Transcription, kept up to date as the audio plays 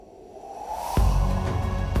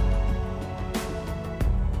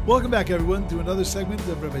Welcome back, everyone, to another segment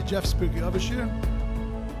of Rabbi Jeff's Pirkei Avos Shiur,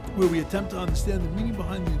 where we attempt to understand the meaning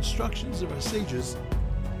behind the instructions of our sages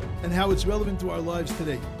and how it's relevant to our lives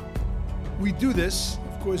today. We do this,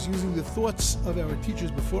 of course, using the thoughts of our teachers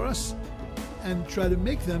before us and try to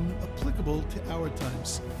make them applicable to our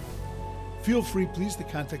times. Feel free, please, to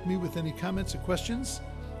contact me with any comments or questions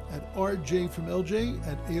at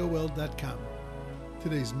rjfromlj@aol.com.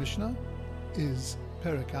 Today's Mishnah is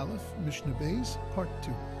Perek Aleph, Mishnah Beis, Part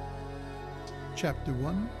 2. Chapter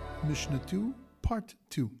 1, Mishnah 2, Part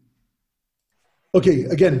 2. Okay,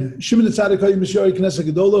 again, Shimon HaTzadik HaYom Knesset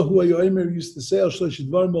Gedola, who Hayomer used to say, Al Shlosh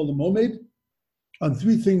Dvarim Olam Omed. On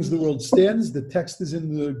three things the world stands. The text is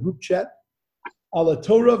in the group chat. Al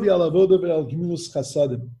Torah v'al Avoda v'al Gemilut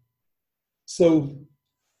Chasadim. So,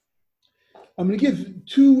 I'm going to give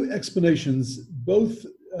two explanations, both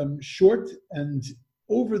short, and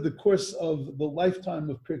over the course of the lifetime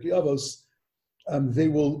of Pirkei Avos, they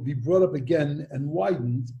will be brought up again and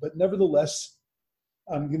widened, but nevertheless,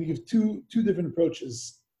 I'm going to give two different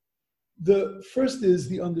approaches. The first is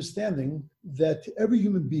the understanding that every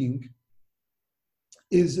human being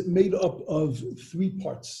is made up of three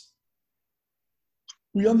parts.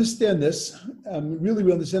 We understand this,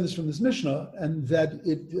 we understand this from this Mishnah, and that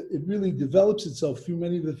it really develops itself through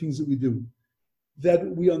many of the things that we do. That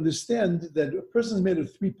we understand that a person is made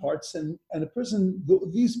of three parts, and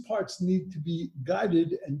these parts need to be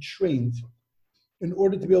guided and trained in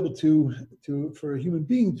order to be able to for a human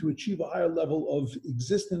being to achieve a higher level of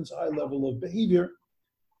existence, a higher level of behavior.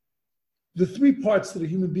 The three parts that a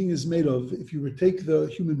human being is made of, if you were to take the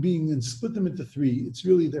human being and split them into three, it's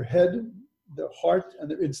really their head, their heart,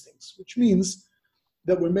 and their instincts, which means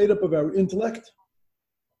that we're made up of our intellect.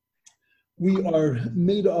 We are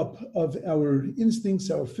made up of our instincts,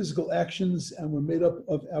 our physical actions, and we're made up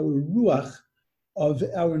of our ruach, of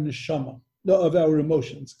our neshama, of our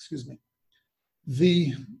emotions, excuse me.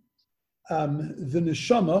 The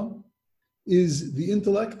neshama is the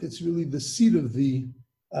intellect. It's really the seat of the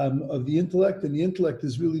intellect, and the intellect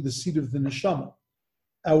is really the seat of the neshama.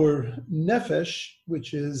 Our nefesh,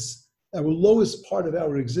 which is our lowest part of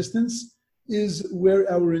our existence, is where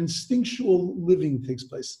our instinctual living takes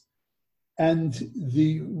place. And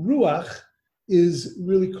the ruach is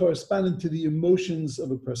really correspondent to the emotions of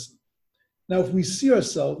a person. Now, if we see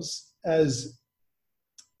ourselves as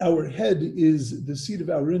our head is the seat of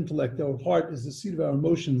our intellect, our heart is the seat of our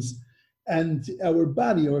emotions, and our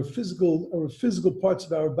body, our physical parts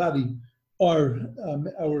of our body are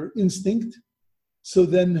our instinct, so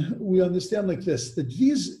then we understand like this, that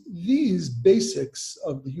these basics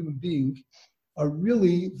of the human being are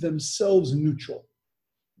really themselves neutral.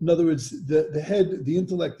 In other words, the head, the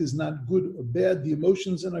intellect is not good or bad, the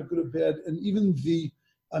emotions are not good or bad, and even the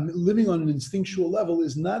living on an instinctual level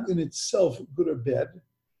is not in itself good or bad,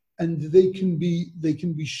 and they can be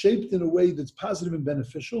shaped in a way that's positive and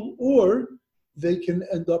beneficial, or they can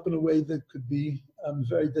end up in a way that could be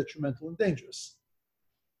very detrimental and dangerous.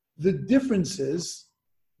 The difference is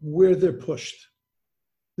where they're pushed.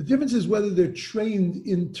 The difference is whether they're trained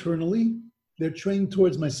internally, they're trained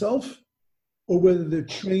towards myself, or whether they're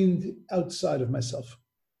trained outside of myself.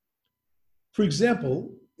 For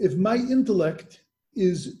example, if my intellect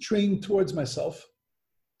is trained towards myself,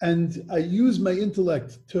 and I use my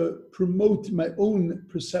intellect to promote my own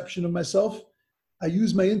perception of myself, I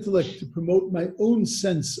use my intellect to promote my own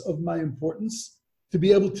sense of my importance, to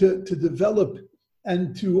be able to develop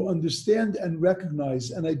and to understand and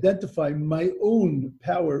recognize and identify my own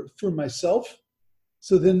power for myself,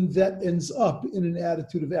 so then that ends up in an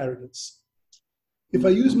attitude of arrogance. If I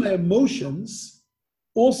use my emotions,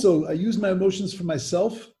 also I use my emotions for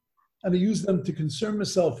myself, and I use them to concern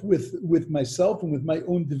myself with myself and with my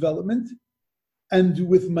own development and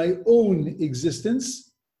with my own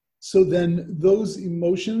existence, so then those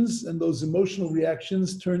emotions and those emotional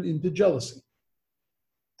reactions turn into jealousy.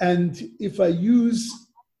 And if I use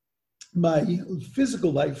my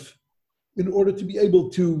physical life in order to be able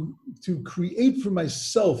to create for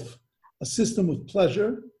myself a system of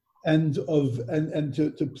pleasure and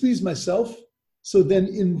to please myself, so then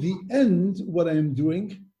in the end, what I am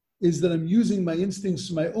doing is that I'm using my instincts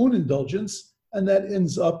for my own indulgence, and that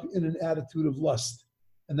ends up in an attitude of lust.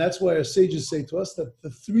 And that's why our sages say to us that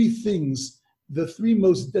the three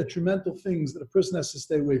most detrimental things that a person has to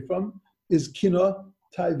stay away from is kina,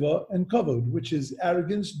 taiva, and kavod, which is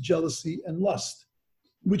arrogance, jealousy, and lust,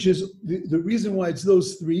 which is the reason why it's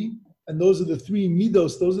those three, and those are the three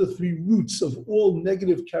midos, those are the three roots of all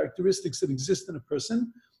negative characteristics that exist in a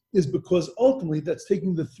person, is because ultimately that's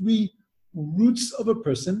taking the three roots of a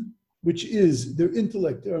person, which is their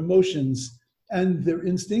intellect, their emotions, and their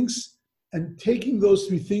instincts, and taking those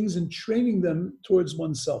three things and training them towards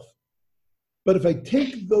oneself. But if I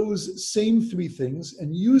take those same three things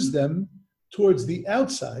and use them towards the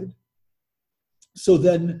outside, so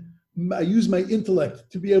then I use my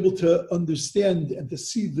intellect to be able to understand and to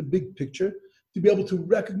see the big picture, to be able to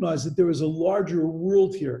recognize that there is a larger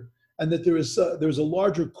world here, and that there's a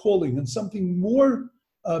larger calling and something more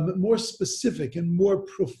specific and more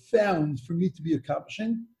profound for me to be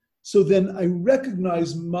accomplishing. So then I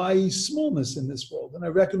recognize my smallness in this world, and I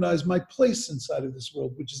recognize my place inside of this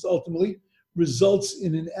world, which is ultimately results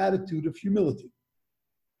in an attitude of humility.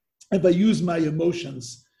 If I use my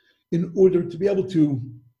emotions in order to be able to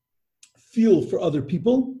feel for other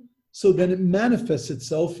people, so then it manifests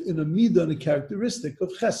itself in a midah and a characteristic of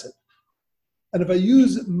chesed. And if I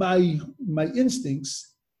use my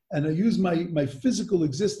instincts and I use my physical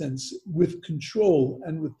existence with control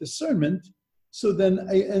and with discernment, so then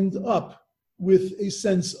I end up with a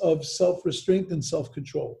sense of self-restraint and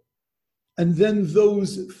self-control. And then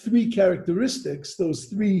those three characteristics, those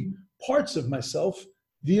three parts of myself,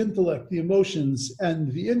 the intellect, the emotions, and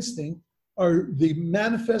the instinct, they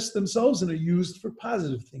manifest themselves and are used for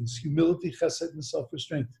positive things: humility, chesed, and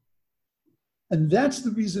self-restraint. And that's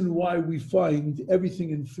the reason why we find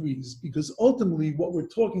everything in threes, because ultimately what we're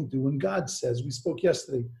talking to, when God says, we spoke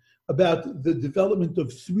yesterday about the development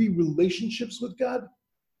of three relationships with God,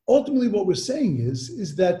 ultimately what we're saying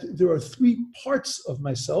is that there are three parts of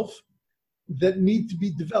myself that need to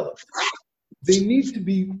be developed. They need to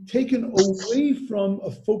be taken away from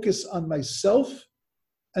a focus on myself,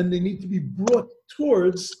 and they need to be brought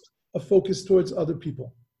towards a focus towards other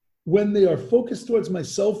people. When they are focused towards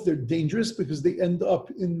myself, they're dangerous because they end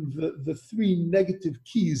up in the three negative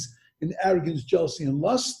keys in arrogance, jealousy, and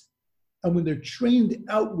lust. And when they're trained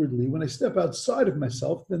outwardly, when I step outside of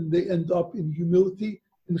myself, then they end up in humility,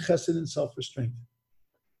 in chesed, and self-restraint.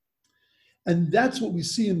 And that's what we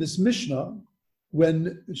see in this Mishnah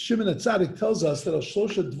when Shimon HaTzadik tells us that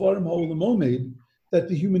Al-Shlosha Dvarim Ha'olam Omed, that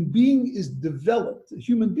the human being is developed. A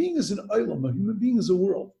human being is an olam, a human being is a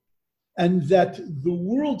world. And that the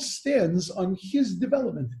world stands on his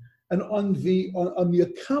development and on the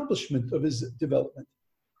accomplishment of his development.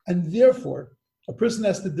 And therefore, a person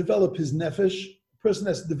has to develop his nefesh, a person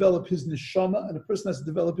has to develop his neshama, and a person has to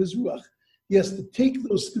develop his ruach. He has to take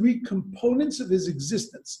those three components of his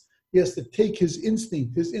existence. He has to take his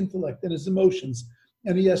instinct, his intellect, and his emotions,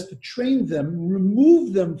 and he has to train them,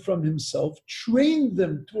 remove them from himself, train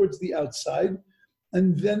them towards the outside,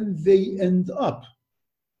 and then they end up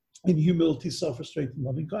in humility, self-restraint, and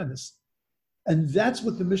loving kindness. And that's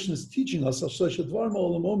what the Mishnah is teaching us.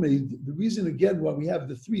 The reason, again, why we have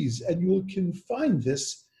the threes, and you can find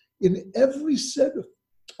this in every set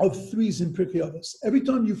of threes in Pirkei Avos. Every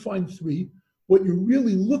time you find three, what you're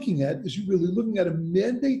really looking at is you're really looking at a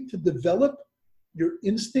mandate to develop your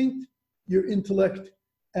instinct, your intellect,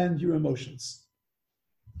 and your emotions.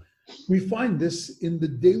 We find this in the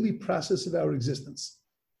daily process of our existence.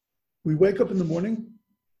 We wake up in the morning,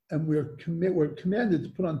 and we're commanded to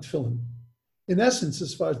put on tefillin. In essence,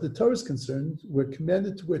 as far as the Torah is concerned, we're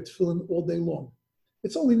commanded to wear tefillin all day long.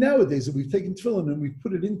 It's only nowadays that we've taken tefillin and we've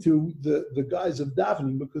put it into the guise of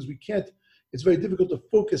davening, because we can't, it's very difficult to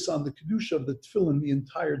focus on the kedusha of the tefillin the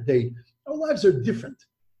entire day. Our lives are different,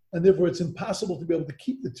 and therefore it's impossible to be able to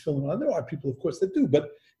keep the tefillin on. There are people, of course, that do,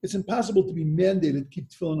 but it's impossible to be mandated to keep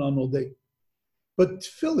tefillin on all day. But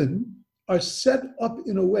tefillin are set up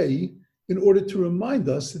in a way in order to remind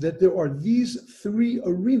us that there are these three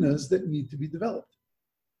arenas that need to be developed.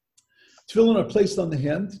 Tefillin are placed on the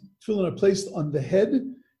hand, tefillin are placed on the head,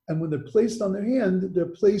 and when they're placed on their hand, they're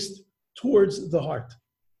placed towards the heart.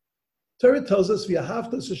 Torah tells us, we have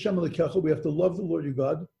to love the Lord your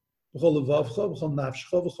God, b'chol levavcha, b'chol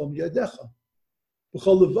nafshcha, b'chol yadecha.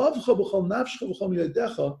 B'chol levavcha, b'chol nafshcha, b'chol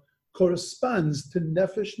yadecha corresponds to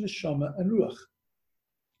nefesh, neshama, and ruach.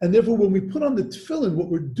 And therefore, when we put on the tefillin, what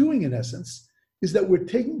we're doing in essence is that we're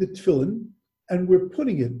taking the tefillin and we're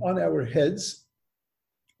putting it on our heads.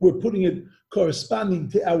 We're putting it corresponding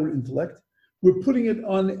to our intellect. We're putting it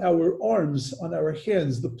on our arms, on our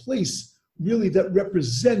hands, the place really that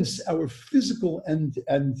represents our physical and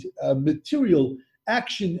material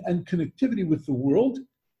action and connectivity with the world.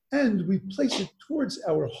 And we place it towards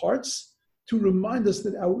our hearts to remind us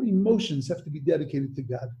that our emotions have to be dedicated to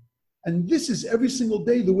God. And this is every single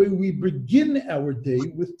day the way we begin our day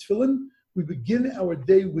with tefillin. We begin our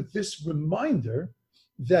day with this reminder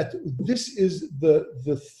that this is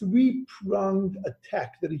the three-pronged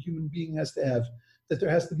attack that a human being has to have, that there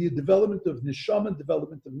has to be a development of neshama,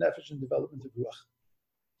 development of nefesh, and development of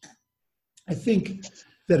ruach. I think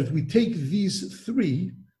that if we take these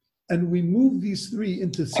three And we move these three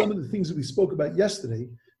into some of the things that we spoke about yesterday,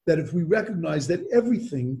 that if we recognize that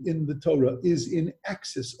everything in the Torah is in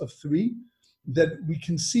axis of three, that we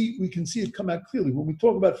can see it come out clearly. When we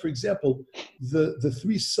talk about, for example, the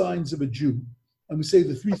three signs of a Jew, and we say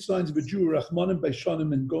the three signs of a Jew are Rachmanim,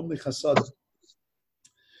 Baishanim, and Gomli Chasadim.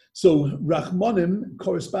 So Rachmanim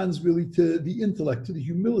corresponds really to the intellect, to the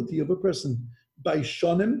humility of a person.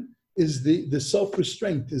 Baishanim is the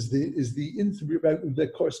self-restraint, is the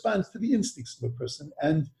that corresponds to the instincts of a person,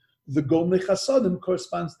 and the Gomle Chasadim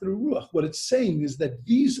corresponds to the Ruach. What it's saying is that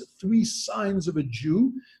these three signs of a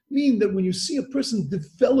Jew mean that when you see a person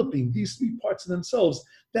developing these three parts of themselves,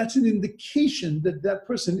 that's an indication that that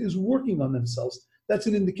person is working on themselves. That's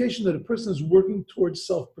an indication that a person is working towards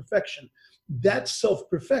self-perfection. That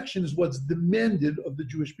self-perfection is what's demanded of the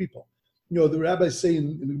Jewish people. The rabbis say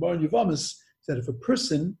in the Gemara in Yevamos that if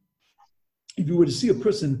you were to see a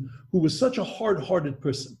person who was such a hard-hearted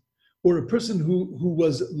person, or a person who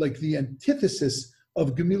was like the antithesis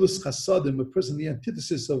of Gemilus Chasadim, a person the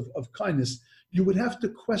antithesis of kindness, you would have to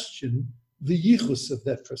question the yichus of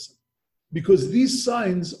that person. Because these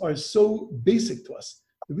signs are so basic to us.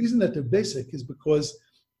 The reason that they're basic is because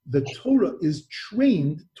the Torah is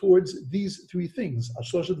trained towards these three things.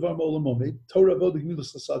 Torah,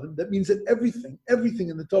 Gemilus Chasadim. That means that everything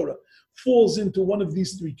in the Torah falls into one of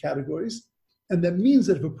these three categories. And that means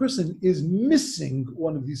that if a person is missing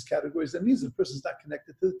one of these categories, that means that the person is not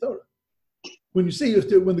connected to the Torah. When you say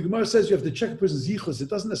when the Gemara says you have to check a person's yichus, it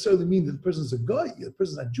doesn't necessarily mean that the person's a guy, the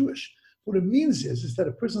person's not Jewish. What it means is that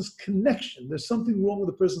a person's connection, there's something wrong with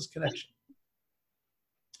a person's connection.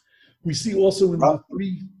 We see also in the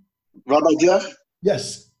three... Rabbi Jeff?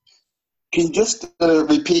 Yes. Can you just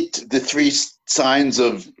repeat the three signs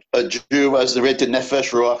of a Jew as the written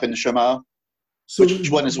Nefesh, Ruach, and Neshama? So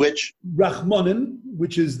which one is which? Rachmanim,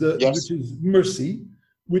 which is which is mercy,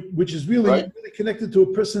 which is really connected to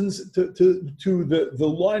a person's to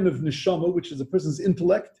the line of neshama, which is a person's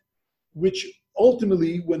intellect, which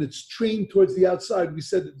ultimately, when it's trained towards the outside, we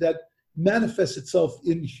said that manifests itself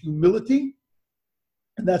in humility,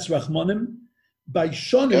 and that's Rachmanim.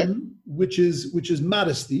 Baishanim, which is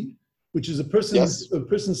modesty, which is a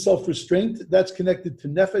person's self-restraint, that's connected to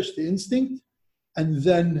nefesh, to instinct. And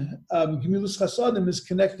then Gemilus Chasadim is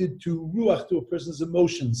connected to Ruach, to a person's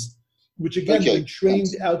emotions, which again, when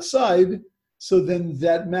trained outside, so then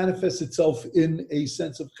that manifests itself in a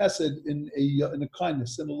sense of chesed, in a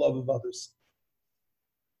kindness, in a love of others.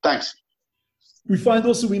 Thanks. We find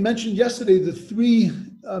also, we mentioned yesterday the three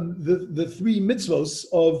mitzvos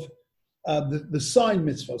of the sign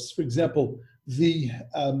mitzvos. For example, the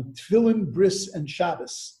Tefillin, Bris, and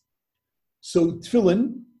Shabbos. So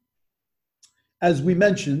Tefillin, as we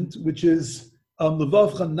mentioned, which is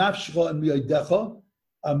Levavcha, Nafshcha, and Mi'aydecha,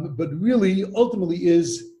 but really, ultimately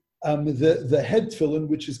is the head tefillin,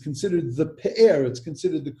 which is considered the pe'er, it's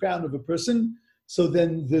considered the crown of a person. So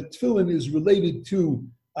then the tefillin is related to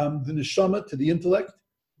the neshama, to the intellect.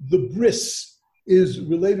 The bris is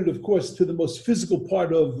related, of course, to the most physical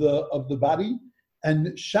part of the body.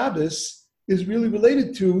 And Shabbos is really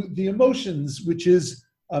related to the emotions, which is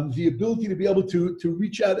the ability to be able to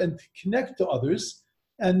reach out and to connect to others.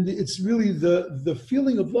 And it's really the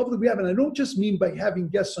feeling of love that we have. And I don't just mean by having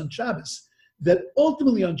guests on Shabbos, that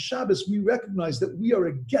ultimately on Shabbos we recognize that we are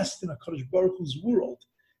a guest in HaKadosh Baruch Hu's world.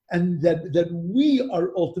 And that we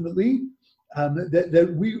are ultimately,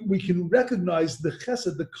 that we can recognize the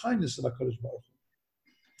chesed, the kindness of HaKadosh Baruch Hu.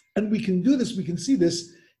 And we can do this, we can see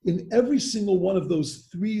this in every single one of those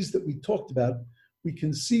threes that we talked about. We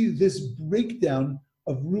can see this breakdown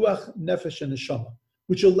of Ruach, Nefesh, and Neshama,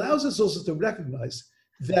 which allows us also to recognize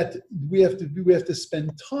that we have to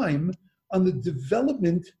spend time on the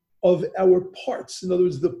development of our parts. In other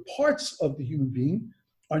words, the parts of the human being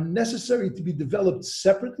are necessary to be developed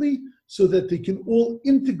separately so that they can all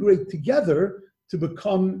integrate together to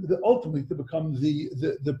become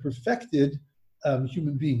the perfected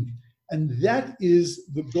human being. And that is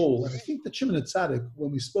the goal. And I think that Shimon HaTzadik,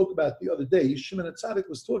 when we spoke about the other day, Shimon HaTzadik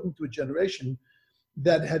was talking to a generation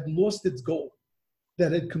that had lost its goal,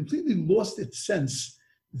 that had completely lost its sense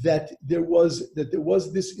that there was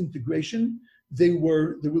this integration. They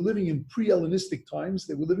were living in pre-Hellenistic times.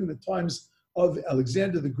 They were living in the times of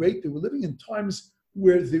Alexander the Great. They were living in times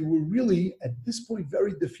where they were really, at this point,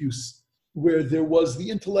 very diffuse, where there was the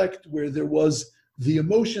intellect, where there was the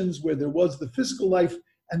emotions, where there was the physical life,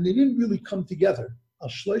 and they didn't really come together. Al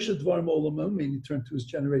Shloisha Dvarim Olamim, and he turned to his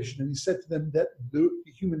generation, and he said to them that the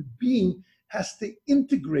human being has to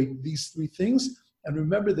integrate these three things, and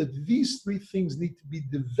remember that these three things need to be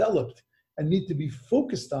developed and need to be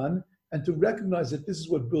focused on, and to recognize that this is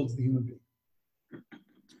what builds the human being.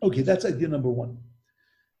 Okay, that's idea number one.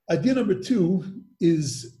 Idea number two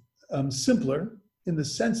is simpler in the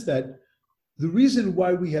sense that the reason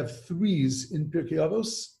why we have threes in Pirkei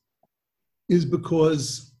Avos is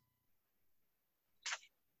because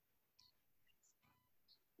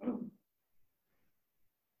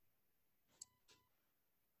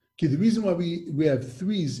the reason why we have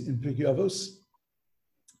threes in Pirkei Avos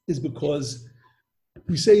is because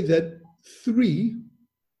we say that 3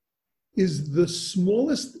 is the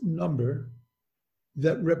smallest number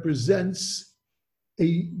that represents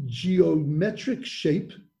a geometric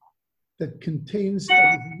shape that contains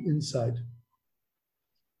everything inside.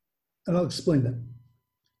 And I'll explain that.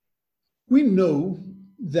 We know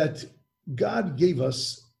that God gave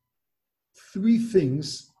us 3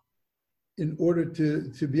 things in order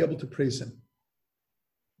to be able to praise him.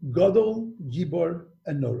 Gadol, Gibor,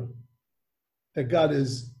 and Nora. That God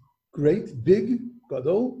is great, big,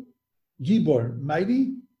 Gadol, Gibor,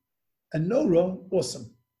 mighty, and Nora,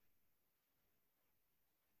 awesome.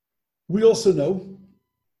 We also know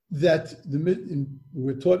that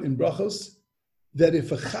we're taught in Brachos that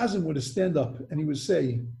if a chazan were to stand up and he would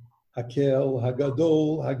say, Hakel,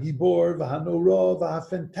 Hagadol, Hagibor, Vahanora,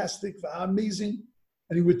 Vahafantastic, Vahamazing,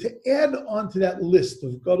 and he were to add on to that list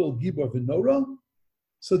of Gadol, Gibor, Venora,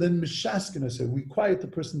 so then Mishaskin said, we quiet the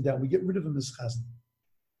person down, we get rid of him as chazan.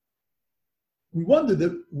 We wondered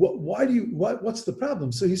that what's the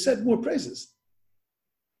problem? So he said more praises.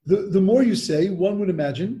 The more you say, one would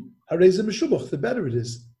imagine, Hareza Meshubach, the better it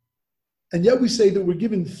is. And yet we say that we're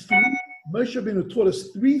given 3, Moshe Rabbeinu taught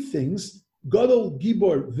us 3 things, Gadol,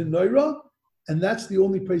 Gibor, V'noira, and that's the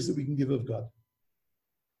only praise that we can give of God.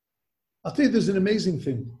 I'll tell you, there's an amazing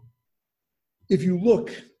thing. If you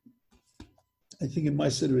look, I think in my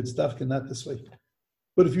Siddur it's dafka not this way,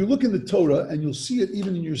 but if you look in the Torah, and you'll see it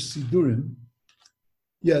even in your Sidurim,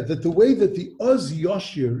 that the way that the Oz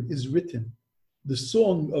Yashir is written, the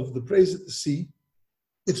song of the praise at the sea,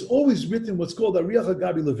 it's always written what's called Ariach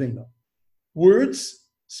HaGabi Levena. Words,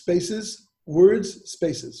 spaces, words,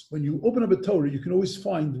 spaces. When you open up a Torah, you can always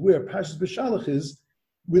find where Parshas B'Shalach is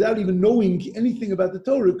without even knowing anything about the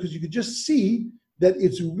Torah, because you could just see that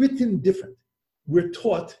it's written different. We're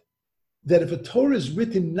taught that if a Torah is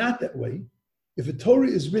written not that way, if a Torah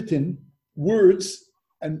is written words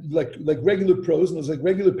and like regular prose and those like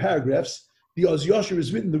regular paragraphs, the Oz Yashir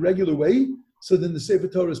is written the regular way, so then the Sefer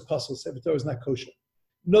Torah is puzzle. Sefer Torah is not kosher.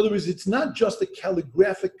 In other words, it's not just a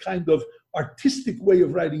calligraphic kind of artistic way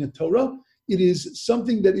of writing a Torah. It is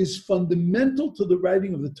something that is fundamental to the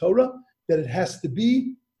writing of the Torah, that it has to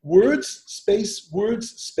be words, space,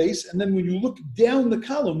 and then when you look down the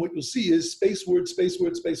column, what you'll see is space, word, space,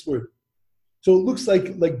 word, space, word. So it looks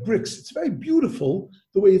like bricks. It's very beautiful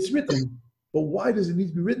the way it's written, but why does it need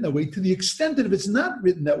to be written that way? To the extent that if it's not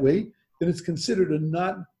written that way, then it's considered a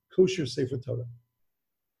not kosher Sefer Torah.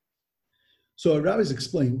 So our rabbis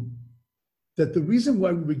explain that the reason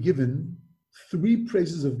why we were given 3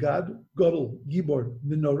 praises of God, Gadol, Gibor,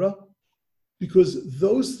 Menorah, because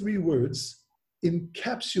those 3 words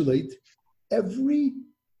encapsulate every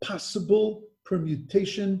possible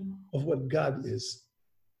permutation of what God is.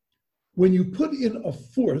 When you put in a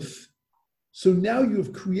 4th, so now you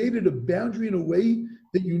have created a boundary in a way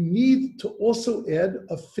that you need to also add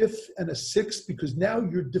a 5th and a 6th, because now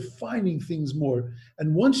you're defining things more.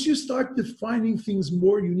 And once you start defining things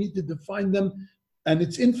more, you need to define them, and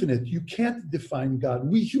it's infinite. You can't define God.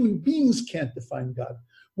 We human beings can't define God.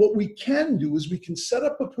 What we can do is we can set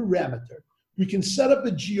up a parameter. We can set up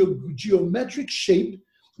a geometric shape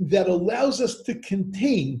that allows us to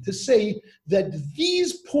contain, to say that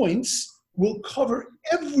these points will cover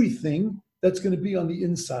everything that's going to be on the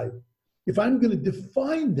inside. If I'm going to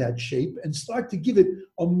define that shape and start to give it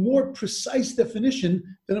a more precise definition,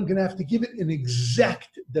 then I'm going to have to give it an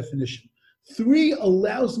exact definition. 3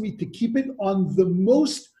 allows me to keep it on the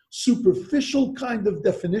most superficial kind of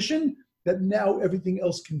definition that now everything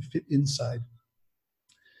else can fit inside.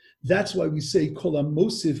 That's why we say kol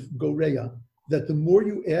hamosif goreya, that the more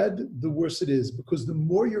you add, the worse it is, because the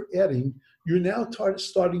more you're adding, you're now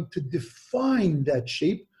starting to define that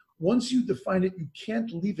shape. Once you define it, you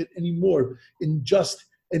can't leave it anymore in just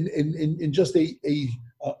a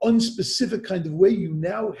unspecific kind of way. You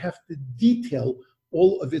now have to detail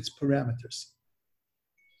all of its parameters.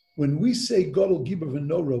 When we say Gadol, Gibor,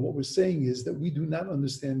 Venora, what we're saying is that we do not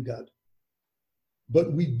understand God.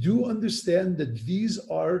 But we do understand that these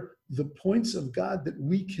are the points of God that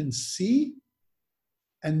we can see,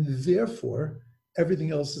 and therefore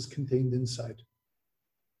everything else is contained inside.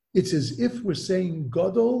 It's as if we're saying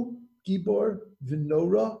Gadol, Gibor,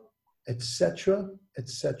 Venora, etc.,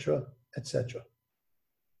 etc., etc.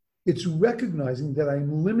 It's recognizing that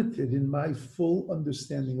I'm limited in my full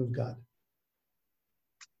understanding of God.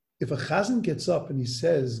 If a chazan gets up and he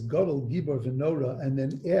says, Gadol, Gibor, Venora, and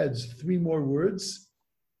then adds 3 more words,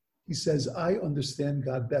 he says, I understand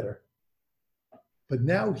God better. But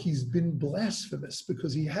now he's been blasphemous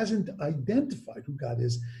because he hasn't identified who God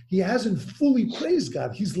is. He hasn't fully praised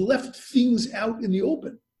God. He's left things out in the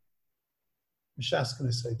open. Mishas going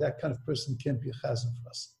to say, that kind of person can't be a chazan for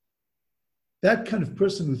us. That kind of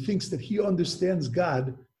person who thinks that he understands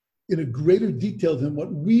God in a greater detail than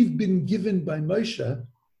what we've been given by Moshe,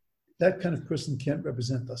 that kind of person can't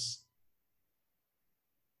represent us.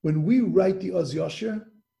 When we write the Oz Yosher,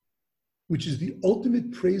 which is the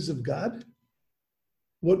ultimate praise of God,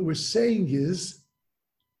 what we're saying is,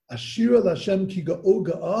 Ashira Lashem ki ga'o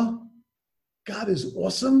ga'ah, God is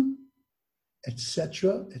awesome,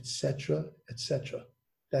 etc., etc., etc.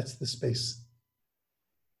 That's the space.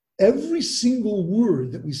 Every single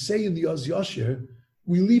word that we say in the Oz Yosher,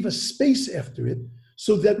 we leave a space after it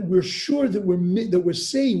so that we're sure that we're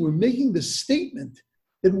making the statement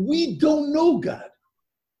that we don't know God.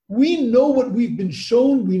 We know what we've been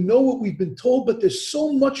shown, we know what we've been told, but there's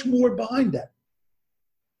so much more behind that.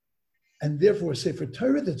 And therefore, a Sefer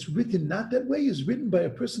Torah that's written not that way is written by a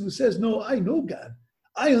person who says, no, I know God.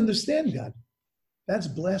 I understand God. That's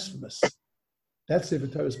blasphemous. That's Sefer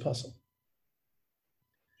Torah's puzzle.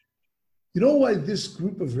 You know why this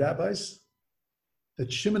group of rabbis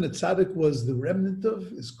that Shimon HaTzadik was the remnant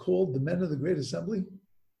of is called the men of the Great Assembly?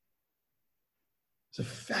 It's a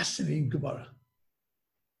fascinating Gemara.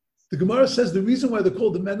 The Gemara says the reason why they're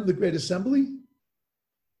called the men of the Great Assembly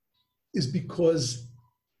is because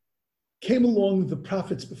came along the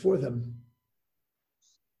prophets before them.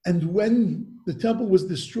 And when the temple was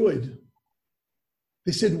destroyed,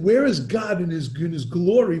 they said, where is God in his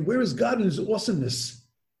glory? Where is God in his awesomeness?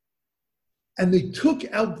 And they took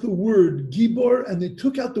out the word Gibor and they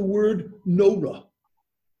took out the word Nora.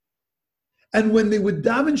 And when they would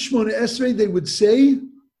daven Shmona Esrei, they would say,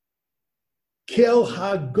 Kel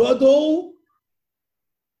HaGadol,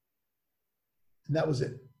 and that was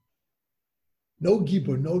it. No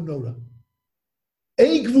Gibor, no Nora.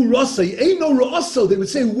 Ei Gvurasai, Ei Nora also. They would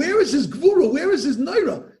say, where is his Gvura? Where is his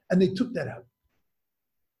Naira? And they took that out.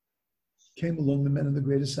 Came along the men of the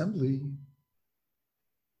Great Assembly.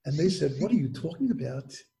 And they said, what are you talking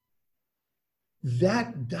about?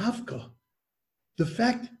 That Davka, the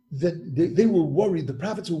fact that they were worried, the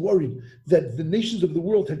prophets were worried that the nations of the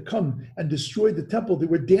world had come and destroyed the temple. They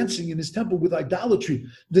were dancing in his temple with idolatry,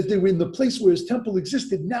 that they were in the place where his temple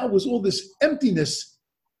existed. Now was all this emptiness.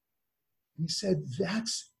 He said,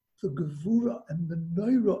 that's the Gevura and the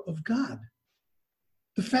Noira of God.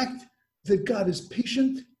 The fact that God is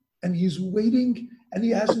patient and he's waiting and he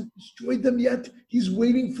hasn't destroyed them yet. He's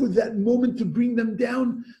waiting for that moment to bring them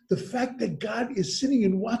down. The fact that God is sitting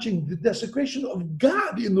and watching the desecration of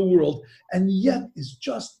God in the world and yet is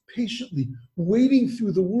just patiently waiting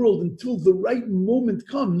through the world until the right moment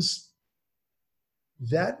comes.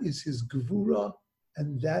 That is his Gevura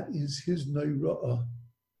and that is his Noira'ah.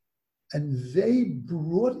 And they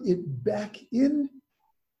brought it back in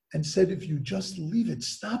and said, if you just leave it,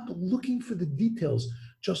 stop looking for the details.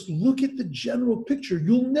 Just look at the general picture.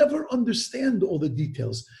 You'll never understand all the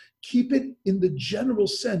details. Keep it in the general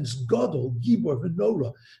sense. Gadol, Gibor,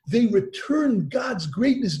 Venora. They returned God's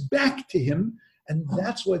greatness back to him, and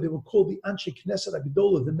that's why they were called the Anshe Knesset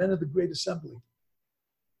Agdola, the men of the Great Assembly.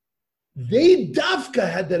 They,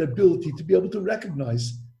 Davka, had that ability to be able to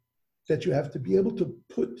recognize that you have to be able to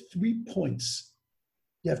put 3 points.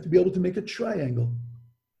 You have to be able to make a triangle.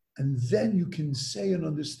 And then you can say and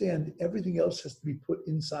understand everything else has to be put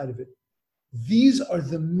inside of it. These are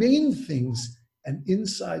the main things, and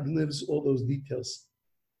inside lives all those details.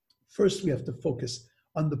 First, we have to focus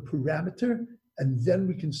on the parameter, and then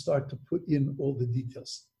we can start to put in all the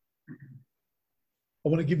details. I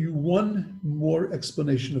want to give you one more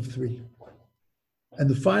explanation of 3. And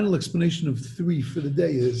the final explanation of 3 for the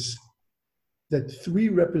day is that 3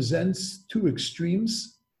 represents 2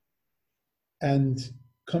 extremes and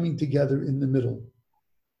coming together in the middle.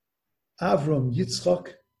 Avram,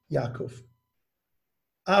 Yitzchak, Yaakov.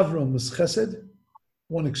 Avram was chesed,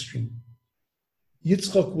 one extreme.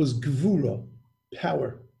 Yitzchak was gevura,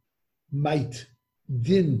 power, might,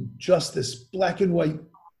 din, justice, black and white.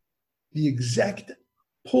 The exact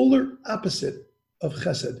polar opposite of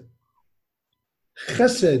chesed.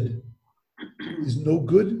 Chesed is no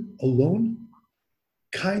good alone.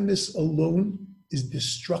 Kindness alone is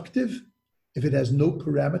destructive if it has no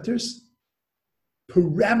parameters.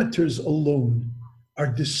 Parameters alone are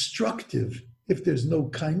destructive if there's no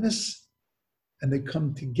kindness, and they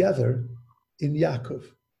come together in Yaakov.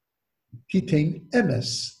 Titain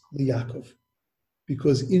emes liYaakov,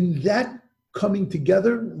 because in that coming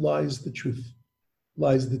together lies the truth,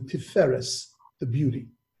 lies the tiferes, the beauty.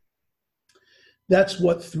 That's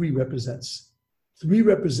what 3 represents. 3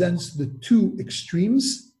 represents the 2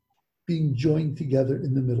 extremes being joined together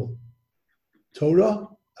in the middle. Torah,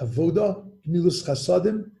 Avodah, Gmilas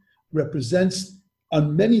Chasadim represents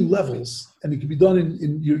on many levels, and it can be done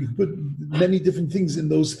you can put many different things in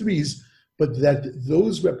those 3s, but that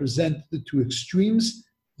those represent the 2 extremes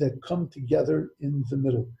that come together in the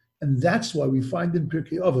middle. And that's why we find in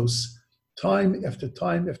Pirkei Avos, time after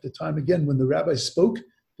time after time again, when the rabbis spoke,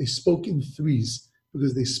 they spoke in 3s,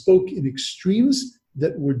 because they spoke in extremes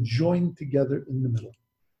that were joined together in the middle.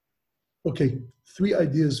 Okay, 3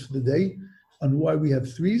 ideas for the day on why we have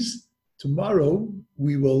 3s. Tomorrow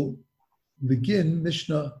we will begin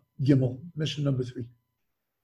Mishnah Gimel, Mishnah number 3.